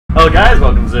Hello guys,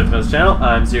 welcome to Zaretameth's channel.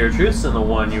 I'm Seer, and the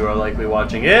one you are likely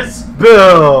watching is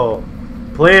Bill,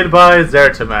 played by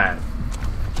Zaretameth.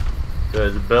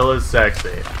 Because Bill is sexy.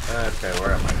 Okay,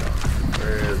 where am I going?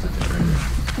 Where is the generator?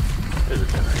 There's a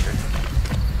generator.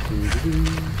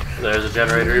 There's a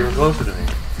generator even closer to me.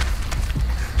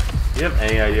 Do you have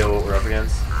any idea what we're up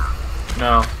against?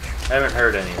 No. I haven't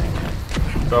heard anything yet.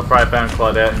 So I probably found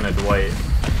Claudette and a Dwight.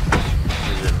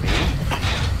 Is it me?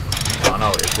 I don't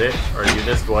know, is it? Are you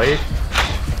this Dwight?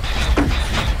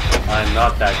 I'm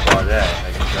not that Claudette.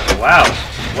 I can tell. Wow,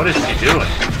 what is she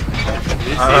doing? Did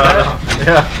you see that?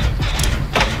 Yeah.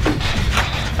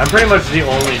 I'm pretty much the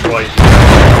only Dwight.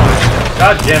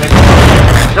 God damn it.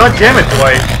 God damn it,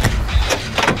 Dwight.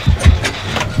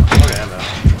 Okay, I'm out.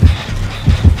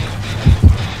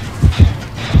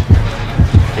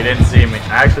 He didn't see me.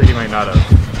 Actually, he might not have.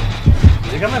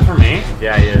 Is he coming for me?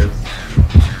 Yeah, he is.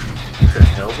 The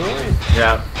hillbilly?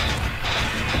 Yeah.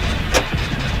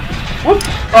 Whoop!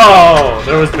 Oh,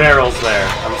 there was barrels there.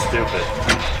 I'm stupid.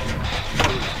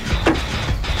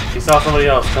 He saw somebody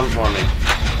else. Come for me.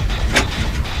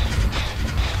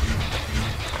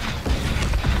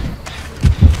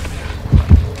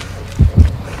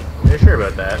 Are you sure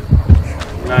about that?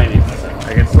 90%.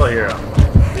 I can still hear him.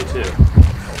 Me too.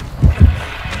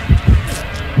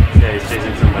 Yeah, he's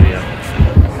chasing somebody up.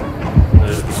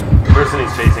 The person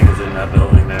he's chasing is in that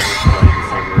building there.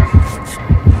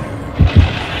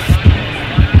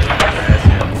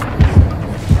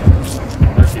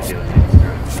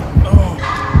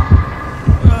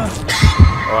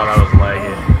 Oh, that was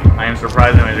laggy. I am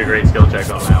surprised I made a great skill check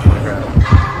on that one.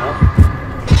 Nope.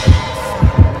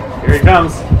 Here he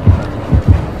comes.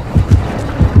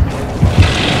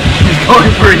 He's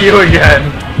going for you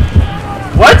again.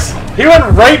 What? He went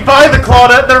right by the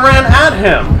Claudette that ran at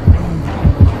him.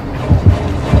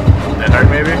 That hurt,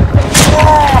 maybe?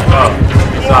 Oh,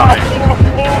 he saw me.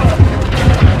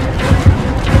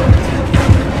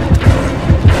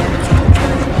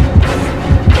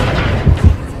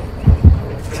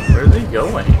 Where's he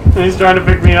going? He's trying to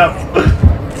pick me up.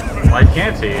 Why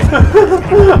can't he?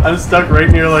 I'm stuck right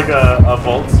near like a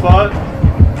vault spot,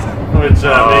 which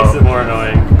makes it more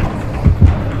annoying.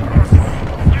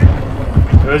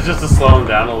 It was just to slow him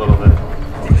down a little bit.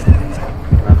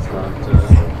 That's not.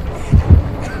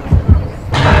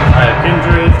 I have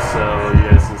kindred, so you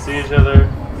guys can see each other.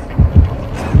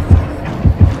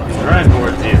 He's running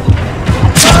towards you.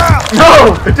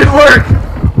 No! It didn't work!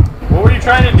 What were you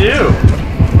trying to do?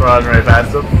 Run right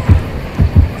past him.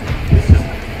 He's just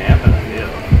camping at you.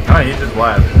 Oh, he just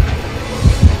left.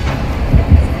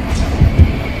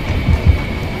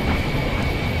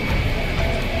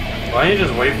 Why don't you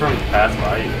just wait for him to pass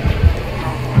by you?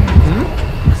 Hmm?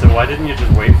 So why didn't you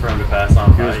just wait for him to pass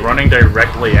on by you? He was running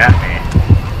directly at me.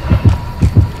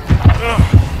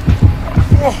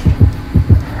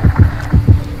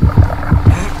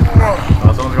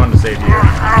 Oh, someone's going to save you.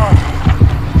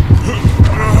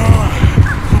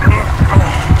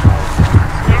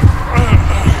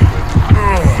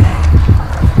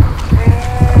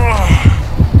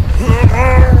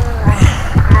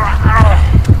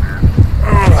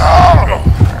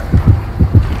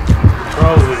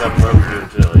 Probably got broke too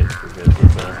chilly because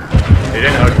it's He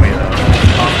didn't hook me though.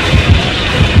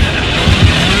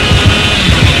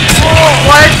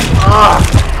 What? Oh,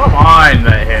 come on,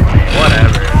 that hit me.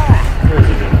 Whatever.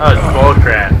 That was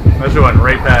bullcrap. That shit went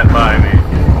right by me.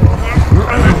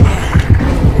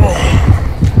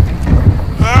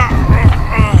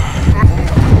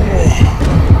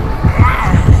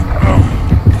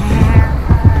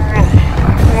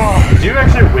 Did you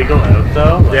actually wiggle out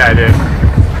though? Like, Yeah, I did.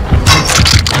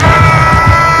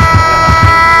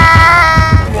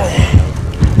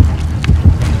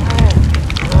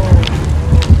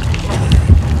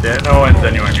 Yeah, no one's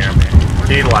anywhere near me.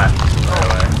 He left, by the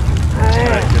way.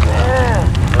 Alright, good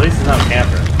enough. At least he's not a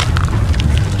camper.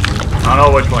 I don't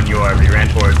know which one you are, but he ran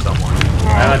towards someone.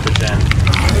 I'm at the den.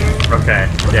 Okay.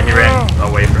 Yeah, he ran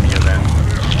away from you then.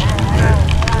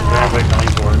 Is anybody coming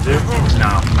towards you?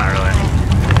 No, not really.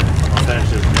 I'll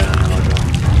finish this den and then I'll go.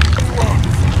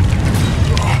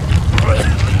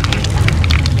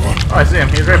 Oh, I see him.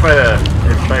 He's right by the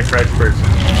correct person.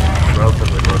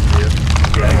 Relatively close to you.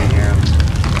 Yeah, I can hear him.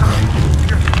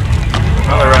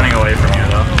 Oh, they're running away from you,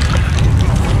 though.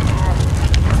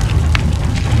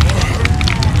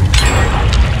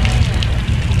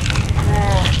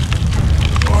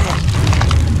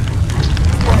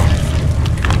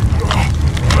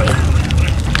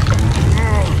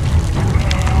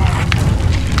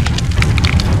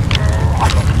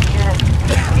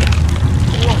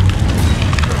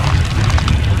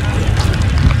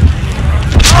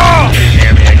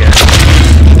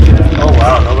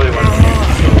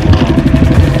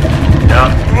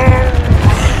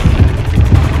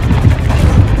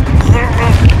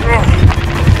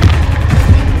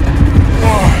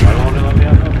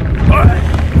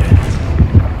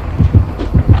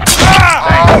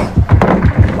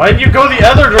 Why didn't you go the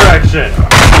other direction?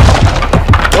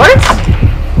 What?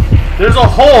 There's a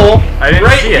hole I didn't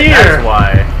right see it, here. that's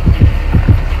why.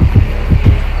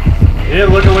 You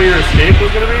didn't look at what your escape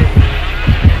was gonna be?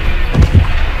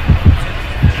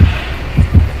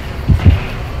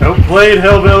 Outplayed,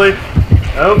 hillbilly.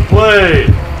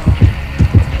 Outplayed.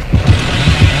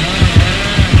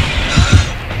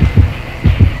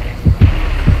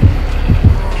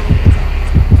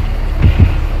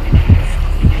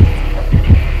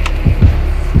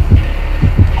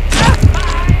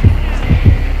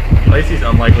 Lacey's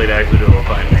unlikely to actually be able to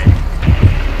find me.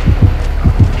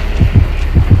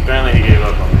 Apparently he gave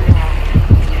up on me.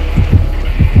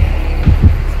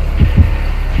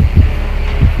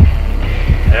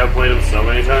 I outplayed him so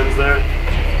many times there.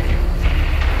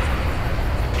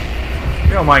 If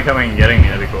you don't mind coming and getting me,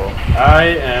 that'd be cool.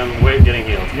 I am getting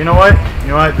healed. You know what? You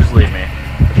know what? Just leave me.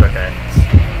 It's okay.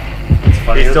 It's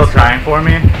funny. He's still trying for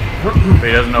me, but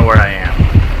he doesn't know where I am.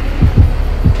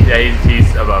 Yeah,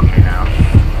 he's above me now.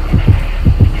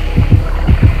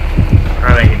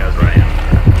 I think he knows where I am.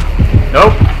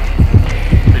 Nope.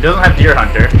 He doesn't have Deer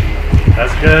Hunter.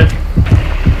 That's good.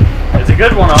 It's a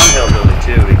good one on hillbilly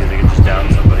too because he can just down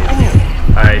somebody.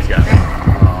 Alright, he's got me.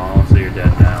 Oh, so you're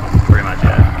dead now. Pretty much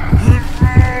dead.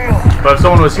 But if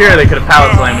someone was here, they could have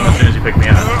pallet slammed him as soon as you picked me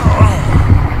up.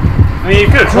 I mean, you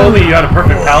could have told me you had a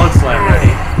perfect pallet slam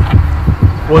ready.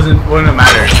 Wouldn't have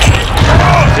mattered.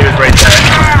 He was right there.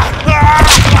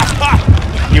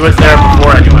 He was there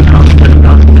before anyone else could have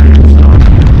done it.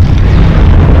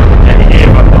 Yeah, he gave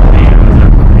up on me.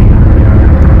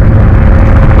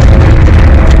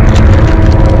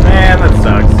 Man, that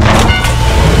sucks.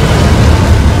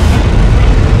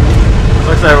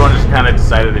 Looks like everyone just kind of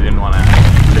decided they didn't want to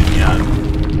pick me up.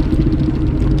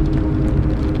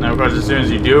 Now, of course, as soon as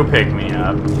you do pick me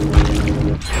up,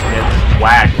 it's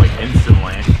whacked, like,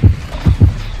 instantly.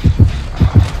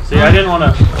 See, I didn't want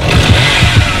to...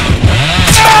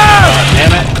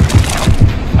 Damn it.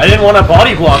 I didn't want to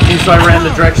body block you, so I ran the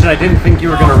direction I didn't think you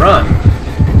were going to run.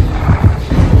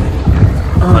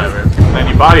 Whatever. Then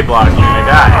you body block me and I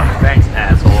die. Thanks,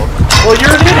 asshole. Well,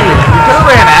 you're an idiot. You could have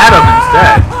ran at him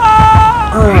instead.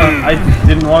 I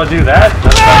didn't want to do that.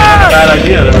 That's not a bad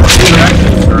idea. There were two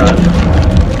directions to run.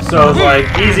 So it was like,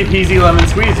 easy peasy lemon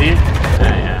squeezy.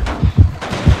 Yeah.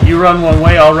 You run one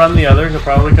way, I'll run the other. He'll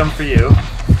probably come for you.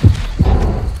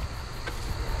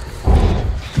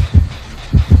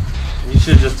 You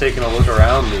should have just taken a look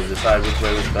around to decide which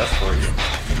way was best for you.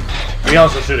 We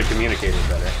also should have communicated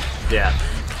better. Yeah.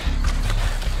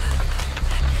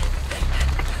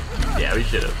 Yeah, we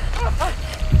should have.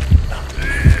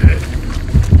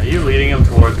 Are you leading him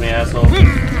towards me, asshole?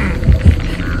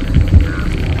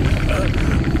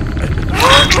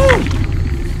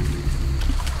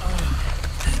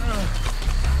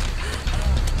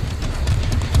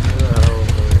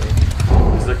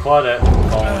 Is the Claudette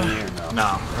following you or no?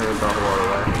 No, it was all the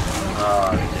way.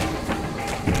 Oh,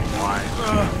 Why?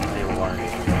 they were.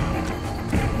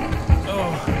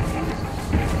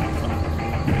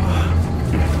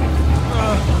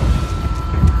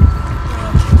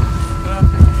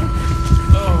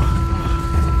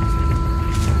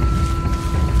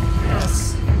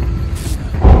 Yes.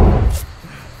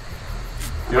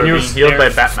 When you were being healed by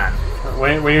Batman.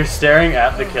 When you're staring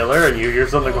at the killer and you hear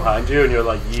something behind you and you're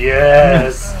like,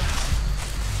 yes!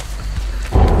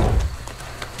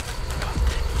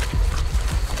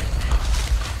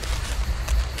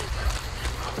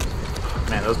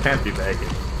 Man, those pants be baggy.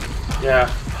 Yeah,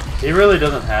 he really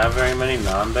doesn't have very many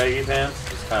non-baggy pants.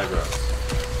 It's kind of gross.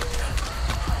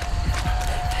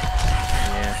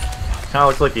 Yeah. Kind of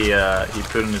looks like he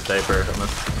pooped in his diaper. I'm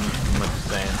just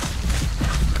saying.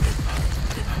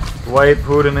 White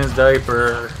pooped in his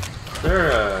diaper. Is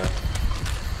there a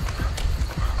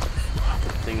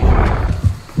thingy?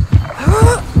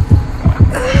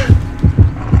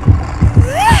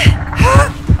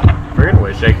 I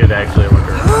wish I could actually look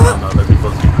around other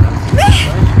people's defense.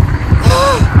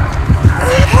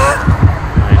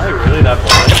 Am I really that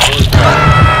blind?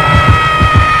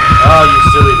 Oh, you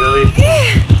silly Billy.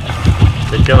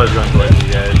 The killer's going to let you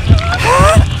guys.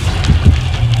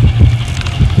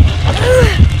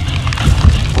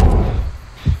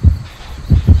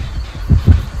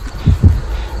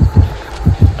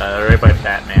 Right by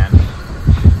Batman.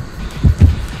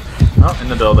 Oh, in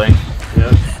the building.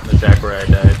 Yep. The shack where I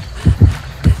died.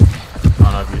 I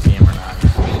don't know if you see him or not.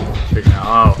 Figuring out.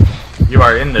 Oh, you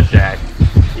are in the shack.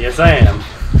 Yes, I am.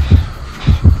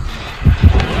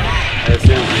 I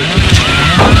assume you.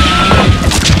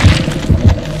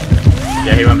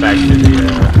 Yeah, he went back to the.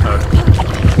 Oh.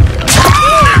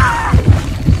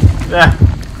 Yeah.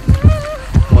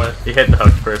 What? He He hit the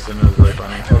hooked person. It was really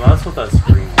funny. Well, that's what that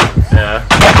screen was. Yeah.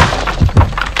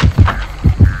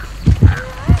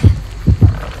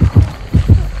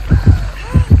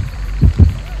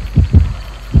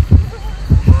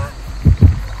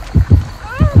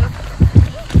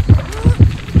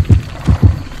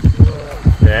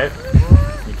 Okay.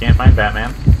 You can't find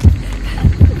Batman.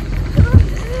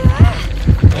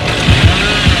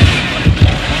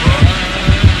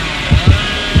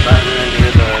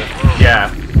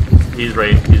 Yeah, he's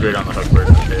right on the hook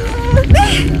person too.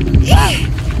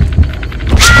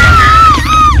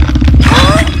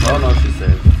 Oh no, she's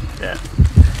saved. Yeah.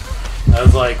 I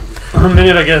was like, the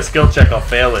minute I get a skill check, I'll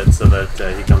fail it so that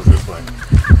he comes this way.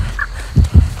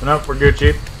 So nope, we're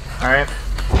Gucci. Alright.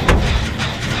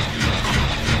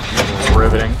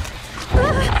 Riveting.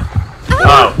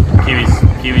 Oh,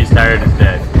 Kiwi's tired is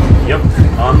dead. Yep,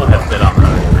 on the hook. Dead on the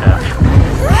hook, yeah.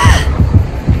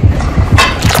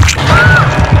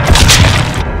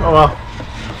 Oh well.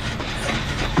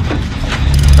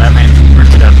 Batman's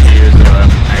pretty up to you, so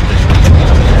I'm actually.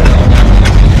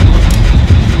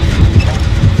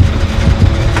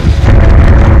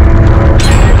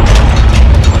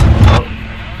 Oh.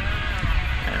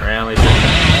 And randomly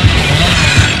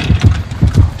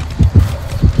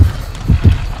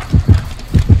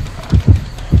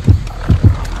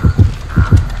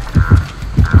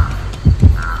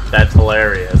That's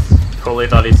hilarious. Totally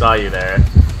thought he saw you there.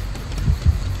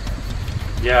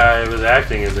 Yeah, I was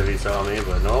acting as if he saw me,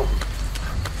 but nope.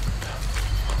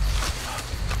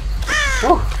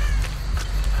 Whew.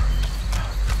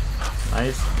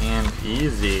 Nice and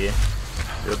easy.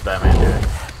 What's Batman doing?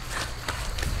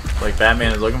 Like,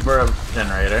 Batman is looking for a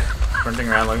generator. Sprinting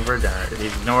around looking for a generator.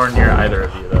 He's nowhere near either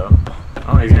of you, though.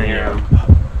 Oh, he's near you.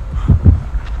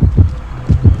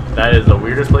 That is the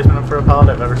weirdest placement for a pallet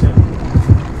I've ever seen.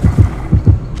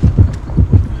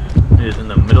 It is in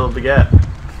the middle of the gap.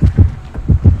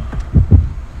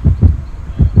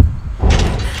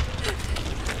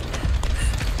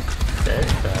 Okay,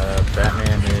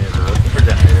 Batman is looking for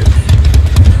generators.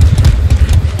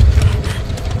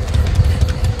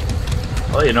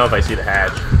 I'll let you know if I see the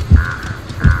hatch.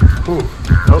 Ooh.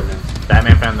 Oh,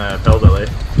 Batman found the hillbilly.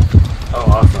 Oh,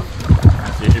 awesome.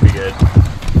 So you should be good.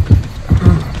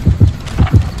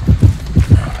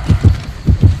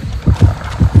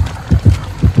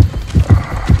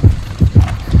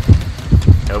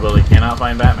 Hillbilly cannot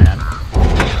find Batman.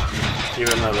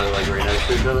 Even though they're like right next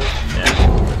to each other? Yeah.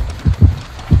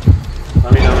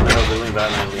 Let me know when the Hillbilly and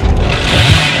Batman leave.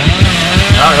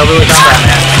 No, Hillbilly found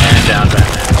Batman and down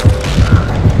Batman.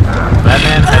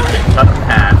 Batman has been cut in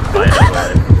half by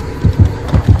Hillbilly.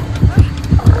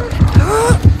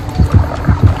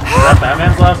 Is that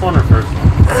Batman's last one or first one?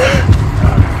 I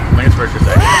think it's first or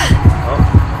second. Oh.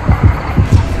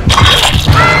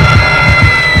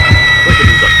 Look at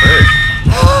who's up first.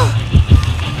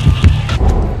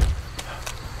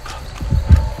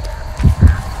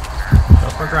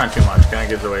 Don't fuck around too much, kinda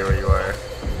gives away where you are.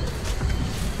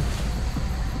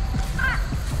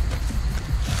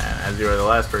 And as you are the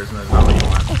last person, that's not what you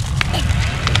want.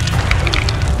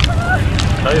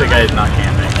 I'll tell you the guy is not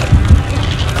camping.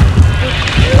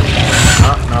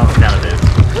 Oh, no, it kind of is.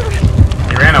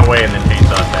 He ran away and then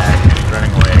chainsawed back, and he's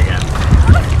running away again.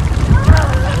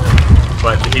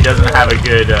 But he doesn't have a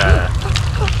good,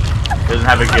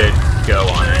 go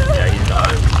on it. Yeah, he's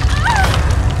gone.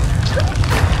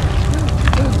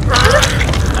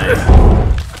 Nice.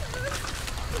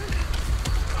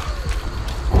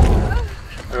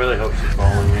 I really hope she's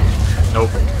following me.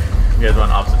 Nope. You guys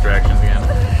went opposite directions again.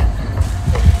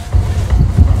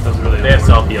 That's really They have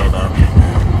self-heal though.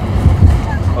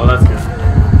 Oh, that's good.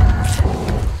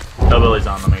 Hillbilly's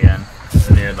on them again.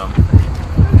 They're near them. Did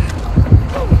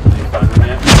you find them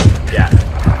yet? Yeah.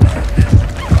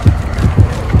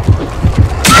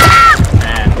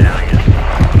 And down again.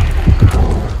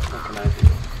 What can I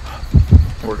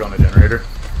do? Work on the generator.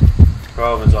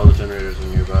 Problem is all the generators are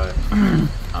nearby.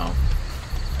 Oh.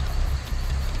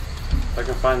 If I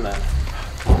can find that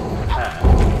hat.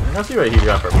 Let's see what he's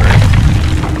got for first.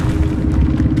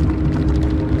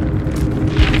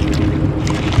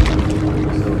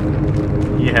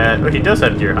 He does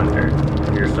have Deer Hunter.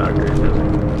 Deer Stalker, doesn't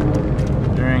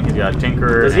he? He's got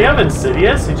Tinkerer. Does he have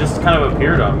Insidious? He just kind of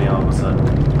appeared on me all of a sudden.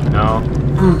 No.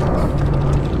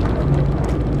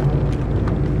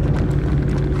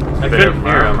 I couldn't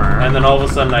hear him, and then all of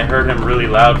a sudden I heard him really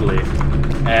loudly,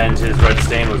 and his red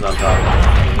stain was on top of it.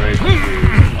 I was very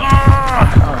confused.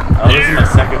 Oh, this is my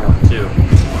second one, too.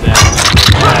 Damn.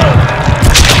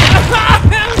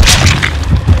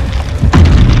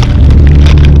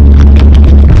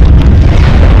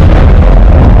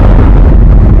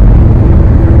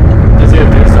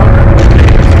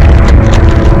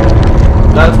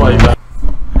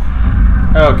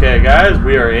 guys,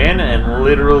 we are in, and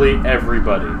literally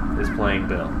everybody is playing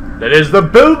Bill. That is the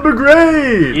Bill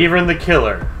Brigade! Even the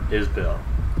killer is Bill.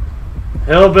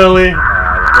 Hillbilly. Wait, did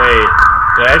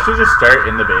I actually just start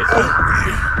in the basement?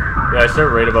 Yeah, I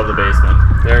start right above the basement.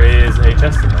 There is a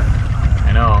chest in there.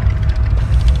 I know.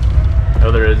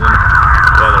 No, there isn't.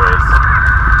 Yeah, there is.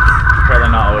 Probably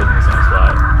not always in the same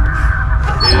spot.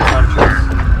 It is huntress.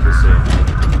 Just saying.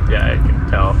 Yeah, I can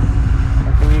tell.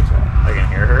 How can you tell? I can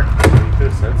hear her. You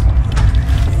could have said something.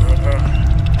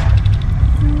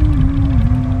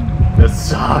 This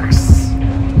sucks.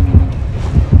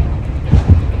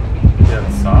 Yeah,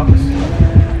 it sucks.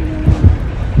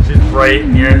 She's right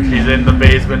here. She's in the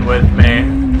basement with me.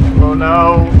 Oh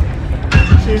no.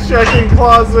 She's checking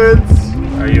closets.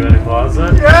 Are you in a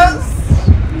closet? Yes!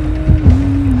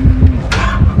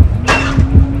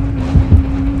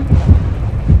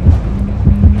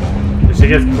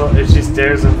 If she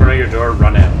stares in front of your door,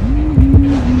 run out.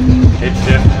 Hit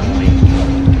shift and leave.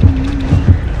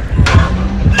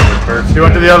 She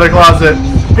went to the other closet.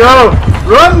 Go!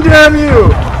 Run, damn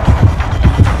you!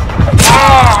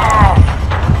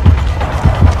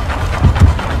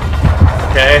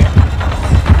 Okay.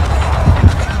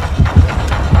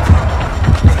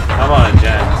 Come on,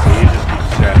 Jen. So you just keep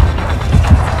distracting.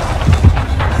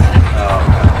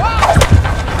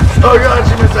 Oh god,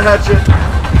 she missed a hatchet.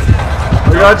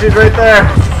 Oh god, she's right there.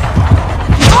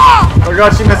 Oh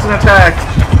god, she missed an attack.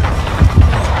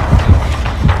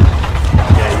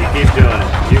 Yeah, you keep doing it.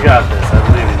 You got this. I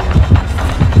believe in you.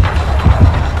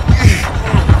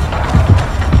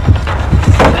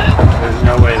 There's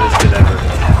no way this could ever go.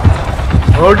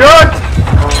 Oh god!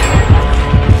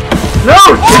 No!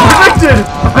 She predicted!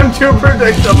 I'm too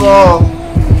predictable!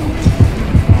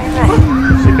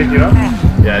 She pick you up?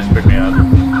 Yeah, she picked me up.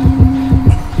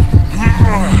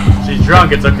 She's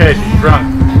drunk, it's okay, she's drunk.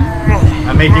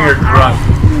 I'm making her drunk.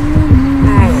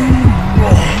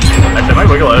 Actually, I might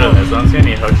wiggle out of this, I don't see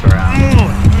any hooks around.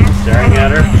 Staring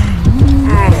at her?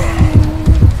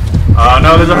 Oh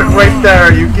no, there's a hook right there,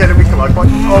 are you kidding me? Come on, come on.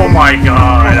 Oh my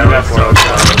god, that was so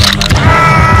close.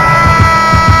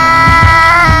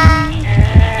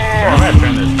 I'm gonna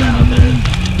turn this down, dude.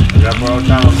 You got more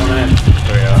time on coming in.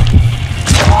 There we go.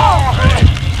 Alright.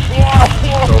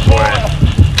 Go for it.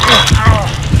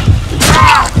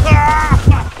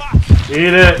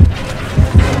 Eat it!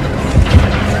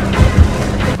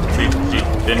 She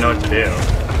didn't know what to do.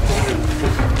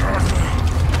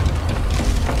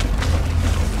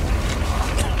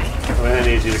 I'm gonna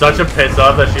need you to Such a piss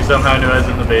off that she somehow knew I was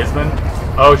in the basement.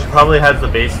 Oh, she probably has the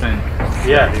basement.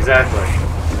 Yeah, exactly.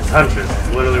 It's Huntress. It's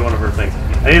literally one of her things.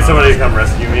 I need somebody to come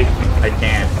rescue me. I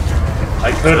can't.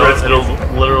 I could rescue It'll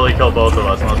literally kill both of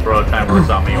us unless Bro Time works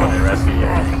on me when I rescue you.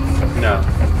 No.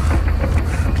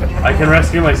 I can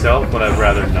rescue myself, but I'd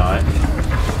rather not.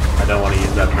 I don't want to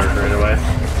use that perk right away.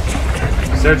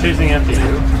 Start chasing after you.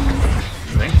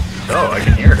 I think so. I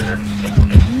can hear her.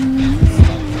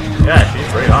 Yeah, she's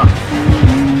right on.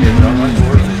 Okay, don't run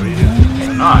towards me. What are you doing?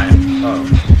 I'm not. Oh.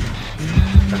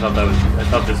 I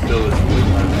thought this bill was really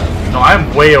loud. No,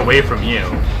 I'm way away from you.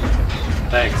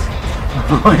 Thanks.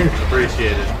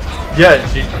 Appreciate it. Yeah,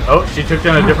 she took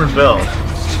down a different bill.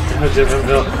 A different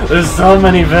bill. There's so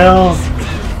many bills.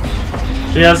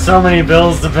 She has so many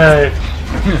bills to pay.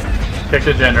 Pick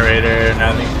the generator, and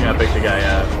I think she's gonna pick the guy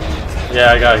up.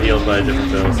 Yeah, I got healed by a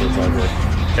different bill, so it's all good.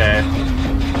 Okay.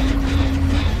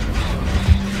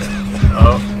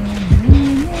 Oh.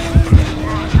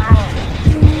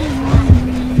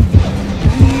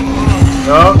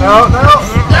 No, no, no!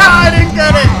 Ah, I didn't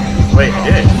get it! Wait, I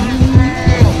did.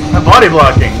 I'm body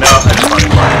blocking. No, I just body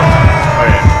blocked.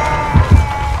 Okay.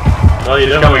 Well, you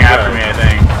She's don't coming after me, I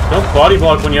think. Don't body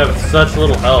block when you have such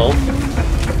little health.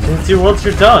 Once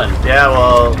you're done. Yeah,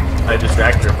 well, I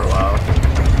distracted her for a while.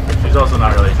 She's also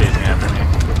not really chasing after me.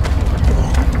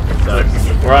 So,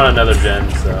 We're on another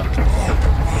gen, so.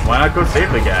 why not go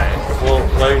save the guy? Well,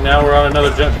 right now we're on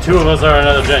another gen. Two of us are on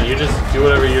another gen. You just do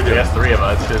whatever you do. I guess 3 of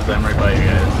us, because I'm right by you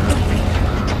guys.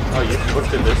 Oh, you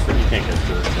looked at this, but you can't get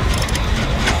through this.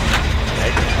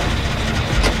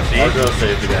 See? I'll go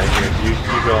save the guy here. You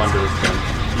go onto this gen.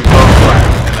 You go for it,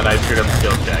 and then I screwed up the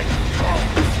skill check.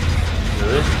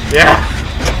 Really? Yeah!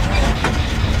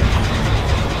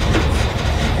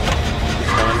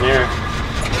 He's coming near.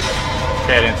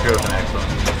 Okay, I didn't screw up the next one.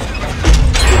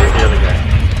 Where's the other guy?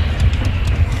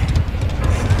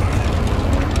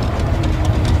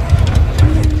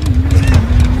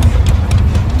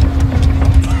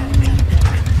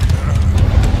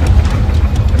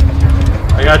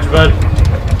 I got you, bud.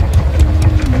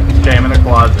 Okay, I'm in the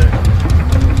closet.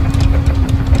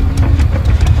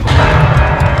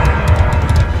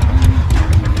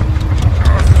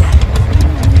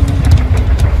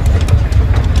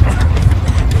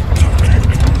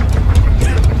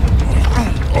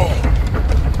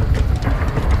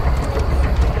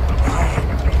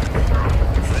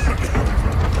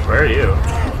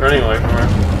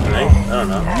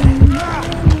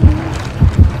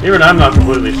 Even I'm not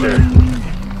completely sure.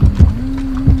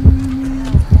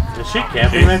 Is she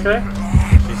camping that guy?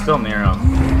 She's still near him.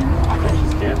 I think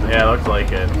she's camping. Yeah, looks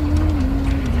like it.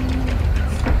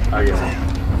 I guess.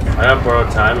 I have borrowed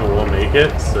time and we'll make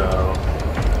it, so...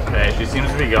 Okay, she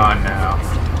seems to be gone now.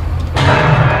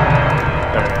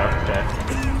 There we go, okay.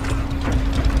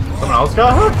 Someone else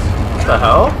got hooked? What the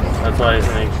hell? That's why I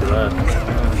think she left.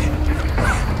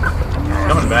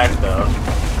 Coming back, though.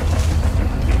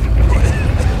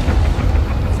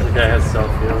 The guy has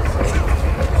self-heal, so...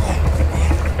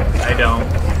 I don't.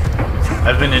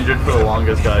 I've been injured for the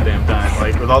longest goddamn time.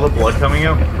 Like, with all the blood coming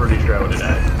out, I'm pretty sure I would have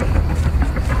died.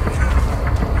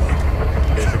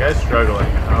 Okay, so the guy's struggling.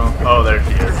 Oh, there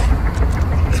she is.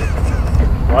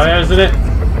 Why isn't it?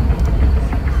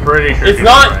 Pretty sure it's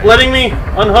not letting me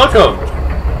unhook him!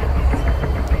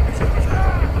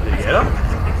 Did you get him?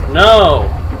 No!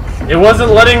 It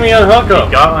wasn't letting me unhook him!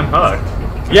 He got unhooked.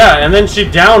 Yeah, and then she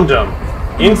downed him.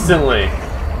 Instantly.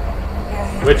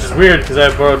 Which is weird, because I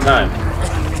have borrowed time.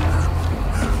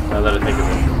 Now that I think of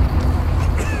it.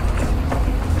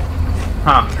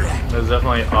 Huh. That's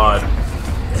definitely odd.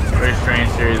 Very strange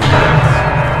series of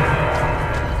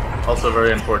events. Also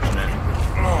very unfortunate.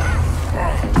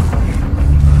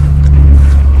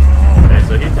 Okay,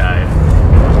 so he died.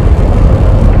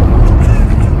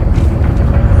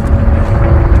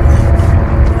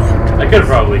 I could have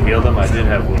probably healed him. I did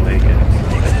have Will Make It.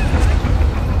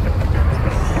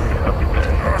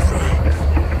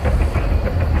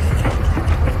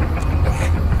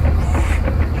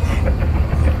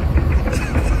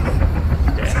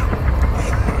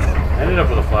 Up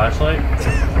with a flashlight.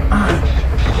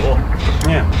 Cool.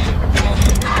 Yeah.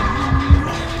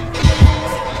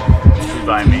 She's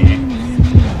by me. I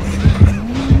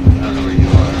don't know where you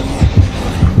are.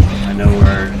 I know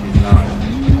where she's not.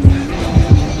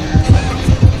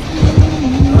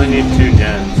 I only need 2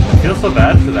 gens. I feel so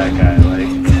bad for that guy. Like,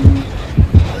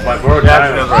 my borrowed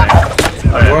time.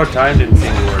 My borrowed time didn't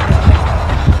seem to work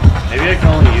out. Maybe I can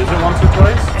only use it once or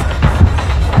twice.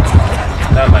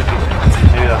 That might be it.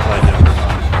 Maybe that's why I did it.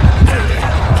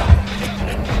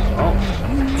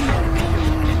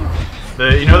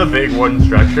 You know the big wooden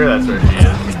structure? That's where she is. The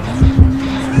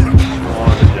one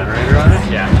with the generator on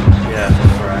it? Yeah. Yeah,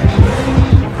 that's where I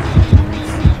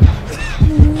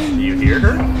am. Do you hear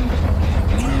her?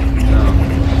 No.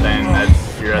 Then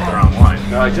you're at the wrong one.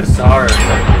 No, I just saw her.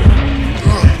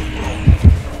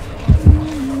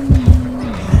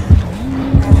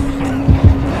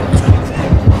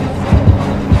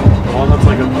 The one that's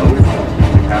like a boat?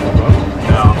 Like half a boat?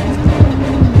 No.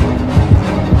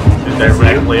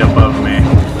 Directly above me.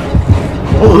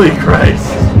 Holy Christ!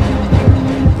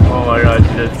 Oh my god,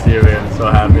 she did see me. I'm so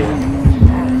happy.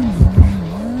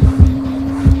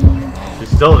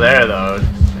 She's still there though.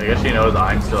 I guess she knows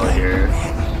I'm still here.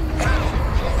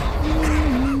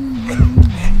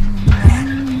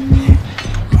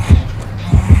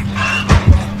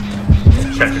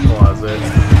 Check the closet.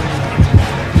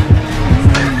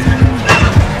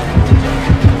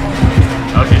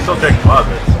 Oh, she's still checking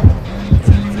closets.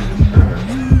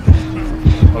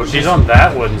 Oh, she's on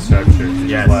that wooden structure.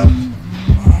 Yes. Left.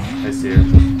 I see her.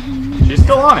 She's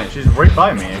still on it. She's right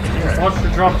by me. I can hear her. Watch her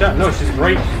drop down. No, she's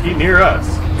right near us.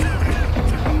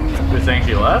 You're saying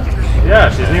she left? Yeah,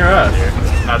 she's near us.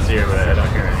 Not Seer, but I don't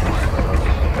hear her anymore.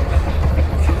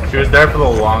 So. She was there for the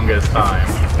longest time.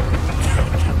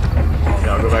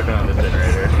 Yeah, I'll go back on the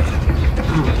generator.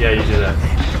 Yeah, you do that.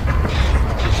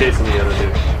 She's chasing the other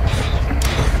dude.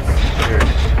 Here.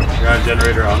 You're on a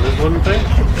generator on this wooden thing?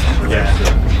 Yeah,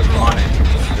 on it.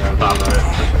 Yeah, Top of it.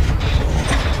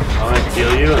 I'm gonna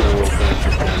heal you and then we'll finish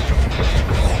this gen.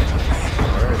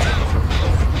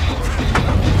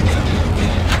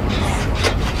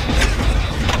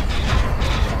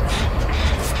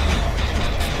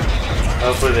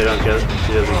 Hopefully they don't get it.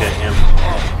 She doesn't get him.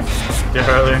 Get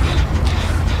Harley.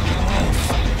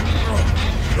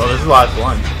 Well, this is the last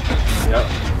one. Yep.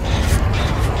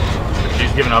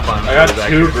 She's giving up on him. I got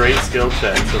 2 great skill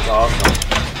checks. That's awesome.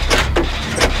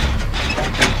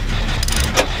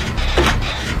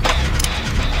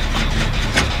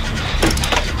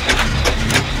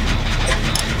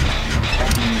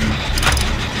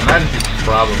 Imagine she's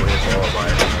probably a lullaby.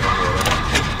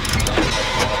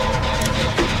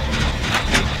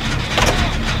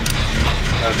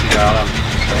 Oh, she got him.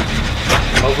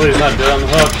 Hopefully he's not dead on the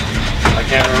hook. I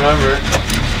can't remember.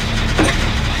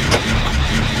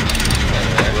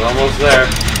 We're almost there.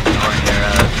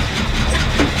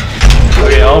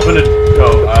 Okay, I'll open it.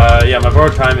 Oh, yeah, my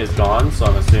borrowed time is gone, so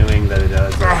I'm assuming that it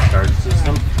has a charge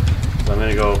system. So I'm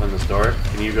gonna go open this door.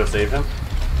 Can you go save him?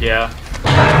 Yeah.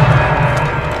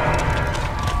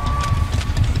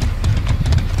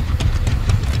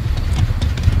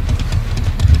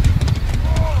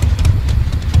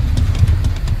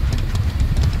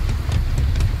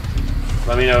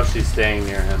 me know if she's staying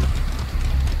near him.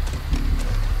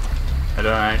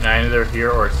 I either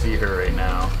hear or see her right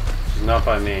now. She's not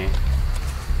by me. I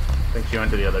think she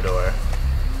went to the other door.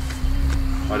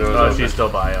 My door's open. Oh, she's still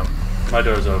by him. My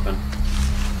door's open.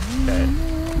 Okay.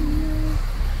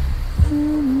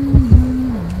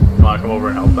 You wanna come over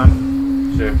and help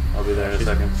then? Sure, I'll be there in a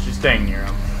second. She's staying near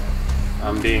him.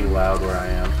 I'm being loud where I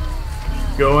am.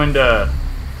 Go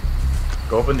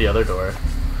open the other door.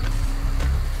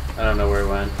 I don't know where it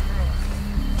went.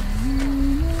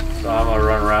 So I'm gonna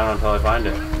run around until I find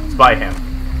it. It's by him.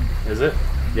 Is it?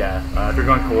 Yeah. If you're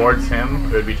going towards him,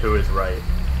 it would be to his right.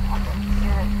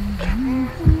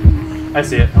 I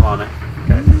see it. I'm on it.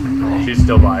 Okay. She's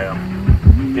still by him.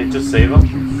 Okay, just save him.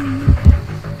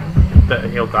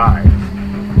 He'll die.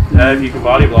 If you can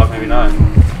body block, maybe not.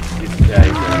 He's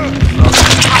dead.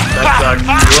 That sucks. You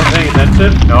weren't paying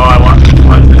attention? No, I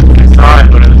saw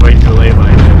it, but it was way too late when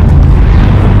I did.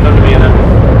 Come to me then.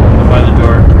 By the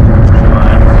door.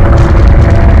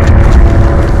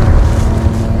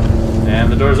 And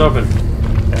the door's open.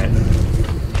 Okay.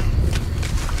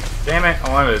 Damn it, I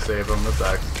wanted to save him. That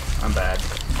sucks. I'm bad.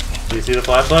 Do you see the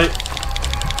flashlight?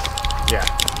 Yeah.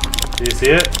 Do you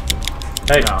see it?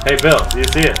 Hey, No. Hey Bill, do you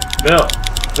see it? Bill!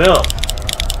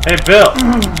 Hey Bill!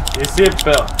 Do you see it,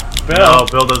 Bill? No,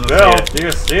 Bill doesn't see it. Do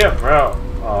you see it, bro?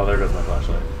 Oh, there goes my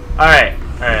flashlight. Alright,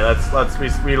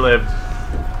 we lived.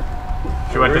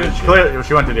 She went to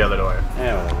the other door.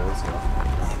 Yeah, whatever, let's go.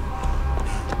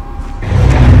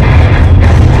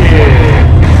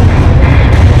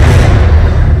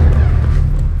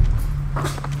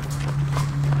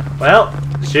 Well,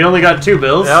 she only got 2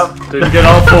 bills. Yep. Didn't get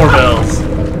all 4 bills.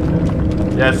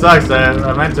 Yeah, it sucks.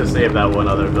 I meant to save that one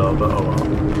other bill, but oh well.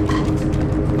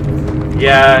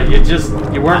 Yeah,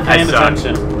 you weren't paying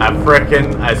attention.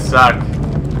 I suck.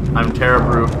 I'm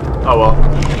terrible. Oh well.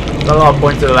 I'll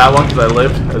point to that one because I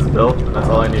lived as Bill, and that's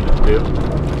all I needed to do.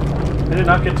 They did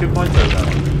not get 2 points out of that.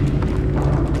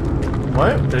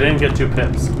 What? They didn't get 2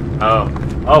 pips. Oh.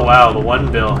 Oh wow, the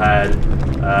one bill had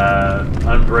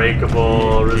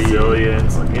unbreakable,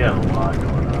 resilience. Like, he had a lot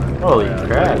going on. Holy yeah,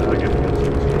 crap.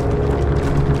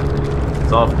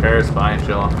 It's all Paris fine,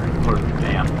 chill.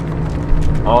 Damn.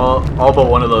 All but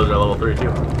one of those are level 3 too.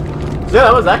 So yeah,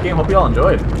 that was that game. Hope you all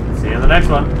enjoyed. See you in the next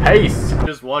one. Peace!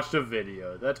 Just watched a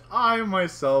video that I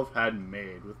myself had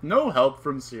made with no help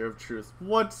from Seer of Truth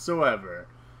whatsoever.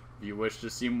 If you wish to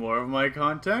see more of my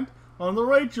content, on the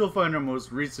right you'll find our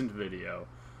most recent video.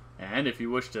 And if you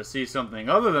wish to see something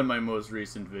other than my most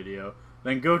recent video,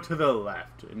 then go to the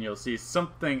left and you'll see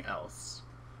something else.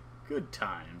 Good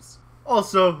times.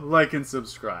 Also, like and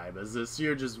subscribe, as this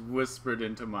Seer just whispered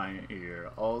into my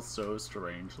ear, all so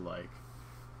strange like.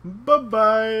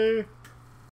 Bye-bye!